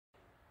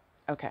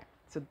Okay,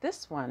 so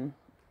this one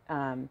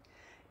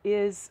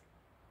is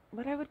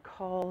what I would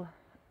call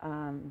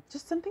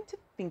just something to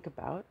think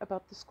about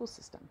the school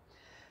system.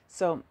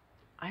 So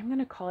I'm going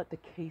to call it the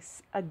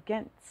case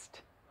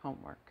against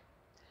homework.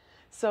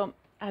 So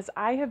as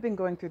I have been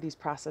going through these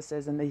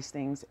processes and these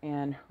things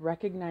and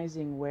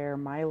recognizing where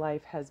my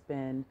life has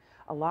been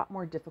a lot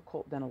more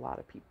difficult than a lot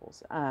of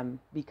people's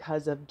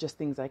because of just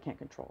things I can't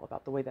control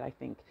about the way that I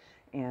think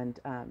and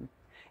um,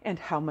 and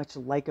how much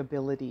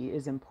likability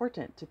is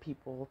important to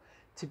people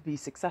to be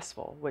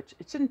successful, which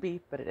it shouldn't be,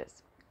 but it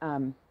is.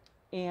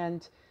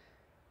 And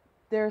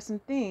there are some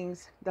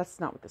things that's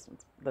not what this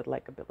one's the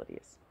likability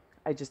is.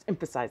 I just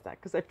emphasize that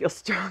because I feel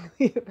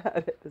strongly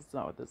about it. This is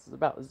not what this is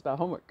about. This is about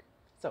homework.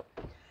 So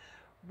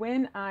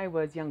when I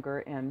was younger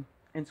and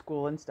in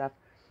school and stuff,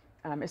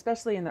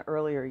 especially in the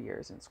earlier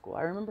years in school,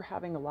 I remember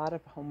having a lot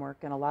of homework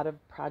and a lot of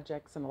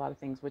projects and a lot of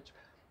things, which,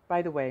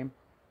 by the way,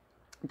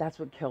 that's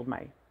what killed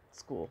my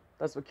school.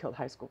 That's what killed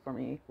high school for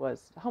me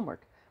was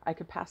homework. I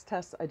could pass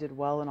tests. I did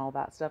well and all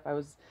that stuff. I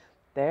was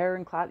there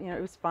in class,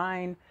 it was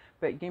fine,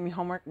 but you gave me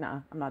homework. Nah,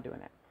 I'm not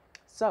doing it.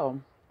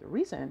 So the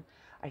reason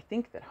I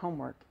think that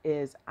homework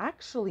is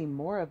actually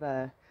more of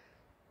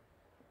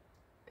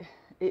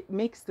it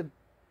makes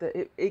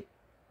it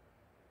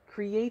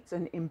creates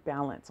an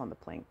imbalance on the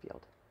playing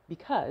field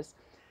because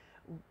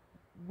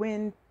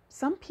when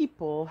some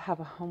people have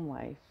a home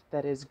life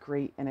that is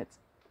great and it's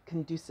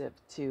conducive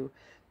to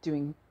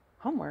doing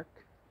homework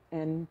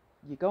and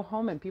you go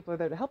home and people are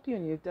there to help you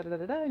and you da da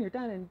da da and you're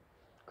done and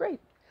great.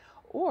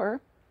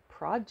 Or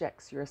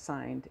projects you're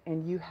assigned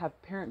and you have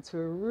parents who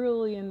are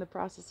really in the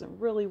process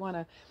and really want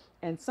to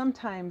and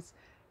sometimes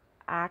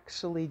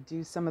actually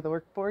do some of the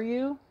work for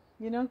you,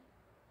 you know,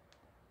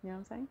 you know what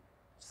I'm saying?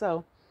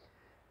 So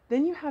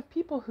then you have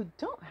people who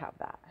don't have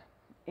that.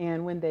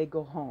 And when they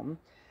go home,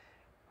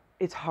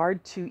 it's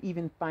hard to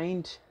even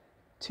find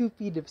 2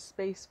 feet of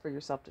space for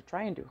yourself to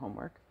try and do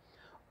homework.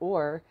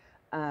 Or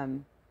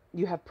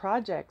you have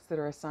projects that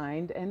are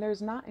assigned and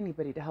there's not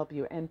anybody to help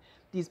you. And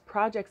these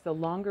projects, the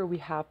longer we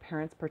have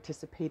parents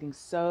participating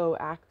so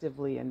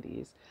actively in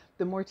these,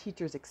 the more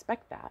teachers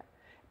expect that.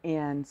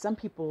 And some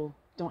people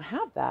don't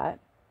have that.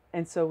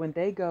 And so when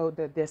they go,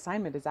 the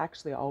assignment is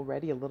actually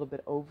already a little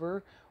bit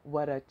over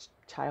what a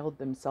child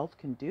themselves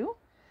can do.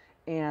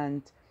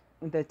 And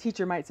the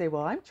teacher might say,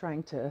 well, I'm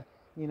trying to,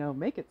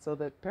 make it so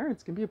that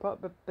parents can be a part,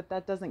 but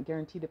that doesn't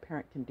guarantee the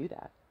parent can do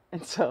that.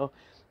 And so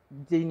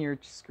then you're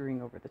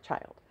screwing over the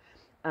child.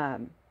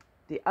 Um,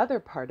 the other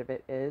part of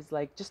it is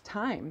like just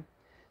time.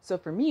 So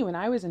for me, when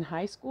I was in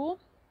high school,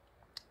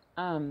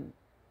 um,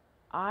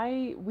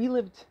 we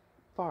lived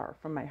far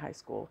from my high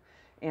school,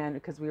 and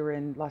because we were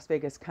in Las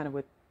Vegas, kind of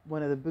with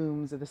one of the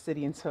booms of the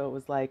city, and so it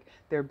was like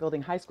they're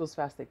building high schools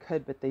fast they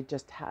could, but they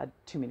just had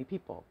too many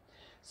people.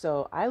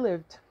 So I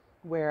lived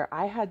where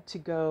I had to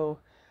go.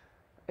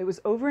 It was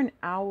over an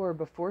hour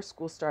before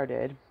school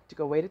started to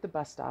go wait at the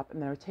bus stop,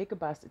 and then I would take a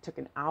bus. It took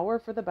an hour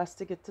for the bus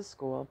to get to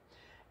school,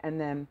 and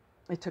then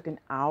it took an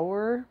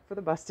hour for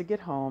the bus to get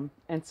home.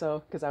 And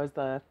so, because I was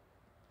the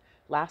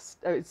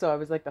so I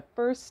was like the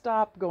first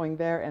stop going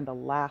there and the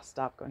last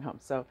stop going home.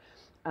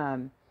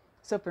 Um,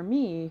 so for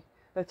me,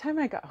 by the time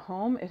I got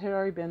home, it had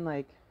already been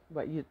like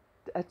what you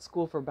at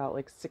school for about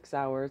like 6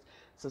 hours.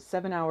 So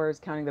 7 hours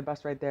counting the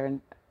bus right there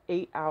and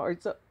 8 hours.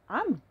 So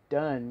I'm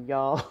done,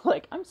 y'all.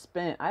 Like I'm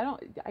spent.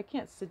 I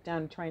can't sit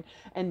down and train.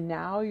 And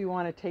now you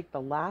want to take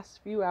the last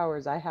few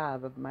hours I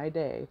have of my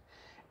day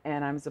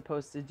and I'm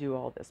supposed to do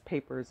all this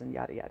papers and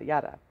yada, yada,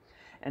 yada.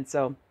 And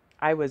so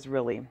I was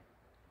really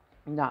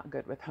not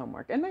good with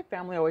homework. And my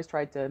family always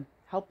tried to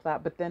help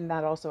that, but then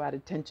that also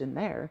added tension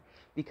there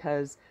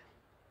because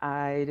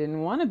I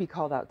didn't want to be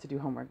called out to do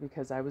homework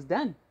because I was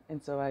done.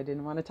 And so I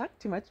didn't want to talk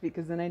too much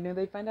because then I knew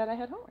they'd find out I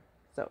had homework.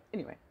 So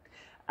anyway,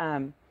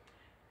 um,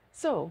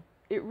 so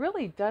it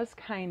really does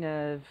kind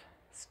of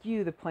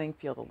skew the playing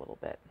field a little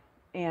bit.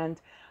 And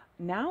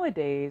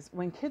nowadays,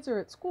 when kids are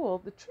at school,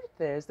 the truth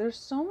is there's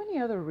so many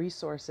other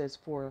resources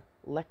for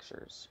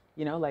lectures.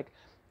 Like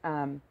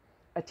um,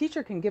 a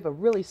teacher can give a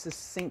really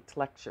succinct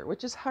lecture,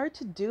 which is hard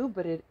to do,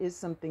 but it is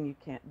something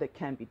that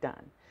can be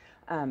done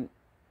um,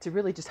 to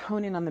really just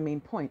hone in on the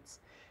main points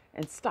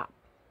and stop,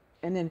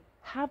 and then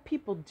have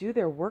people do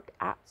their work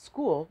at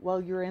school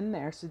while you're in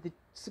there.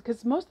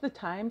 Because most of the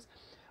times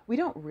we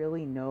don't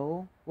really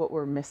know what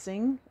we're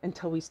missing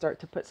until we start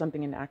to put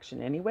something in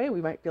action anyway. We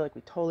might feel like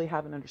we totally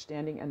have an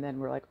understanding, and then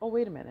we're like, oh,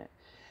 wait a minute.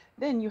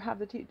 Then you have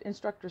the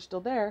instructor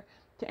still there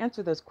to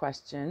answer those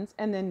questions,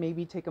 and then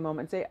maybe take a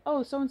moment and say,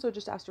 oh, so-and-so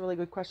just asked a really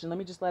good question. Let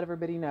me just let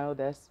everybody know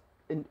this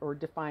or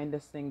define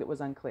this thing that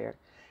was unclear.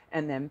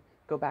 And then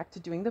go back to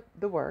doing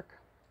the work.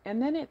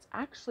 And then it's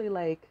actually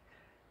like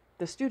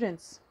the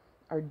students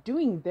are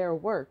doing their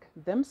work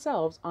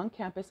themselves on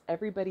campus.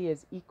 Everybody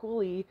is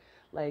equally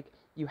like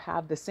you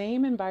have the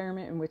same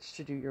environment in which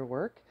to do your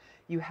work.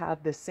 You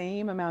have the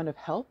same amount of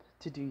help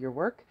to do your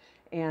work.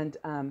 And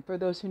for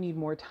those who need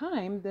more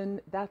time,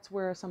 then that's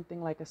where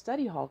something like a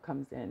study hall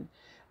comes in,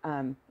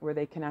 where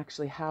they can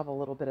actually have a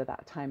little bit of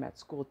that time at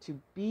school to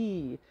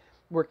be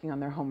working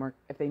on their homework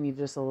if they need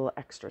just a little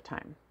extra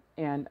time.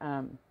 And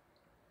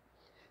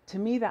to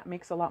me, that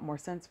makes a lot more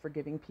sense for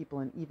giving people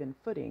an even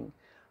footing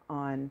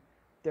on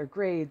their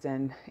grades,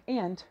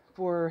 and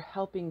for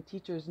helping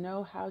teachers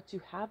know how to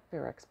have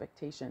fair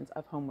expectations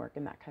of homework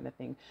and that kind of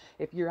thing.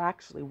 If you're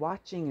actually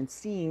watching and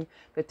seeing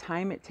the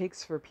time it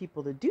takes for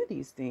people to do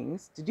these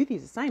things, to do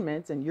these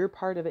assignments, and you're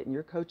part of it and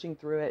you're coaching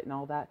through it and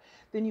all that,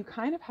 then you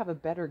kind of have a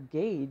better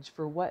gauge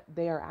for what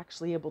they are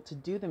actually able to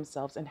do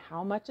themselves and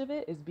how much of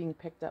it is being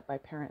picked up by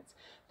parents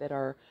that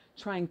are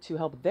trying to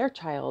help their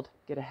child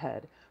get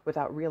ahead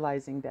without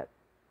realizing that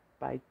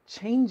by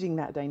changing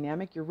that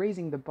dynamic, you're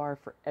raising the bar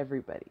for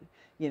everybody,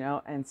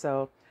 And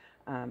so,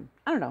 I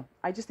don't know.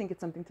 I just think it's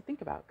something to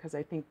think about, because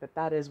I think that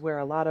that is where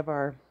a lot of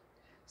our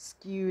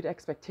skewed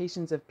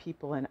expectations of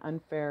people and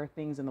unfair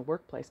things in the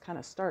workplace kind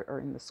of start, or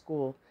in the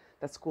school,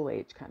 that school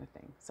age kind of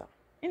thing. So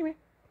anyway,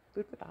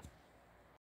 food for thought.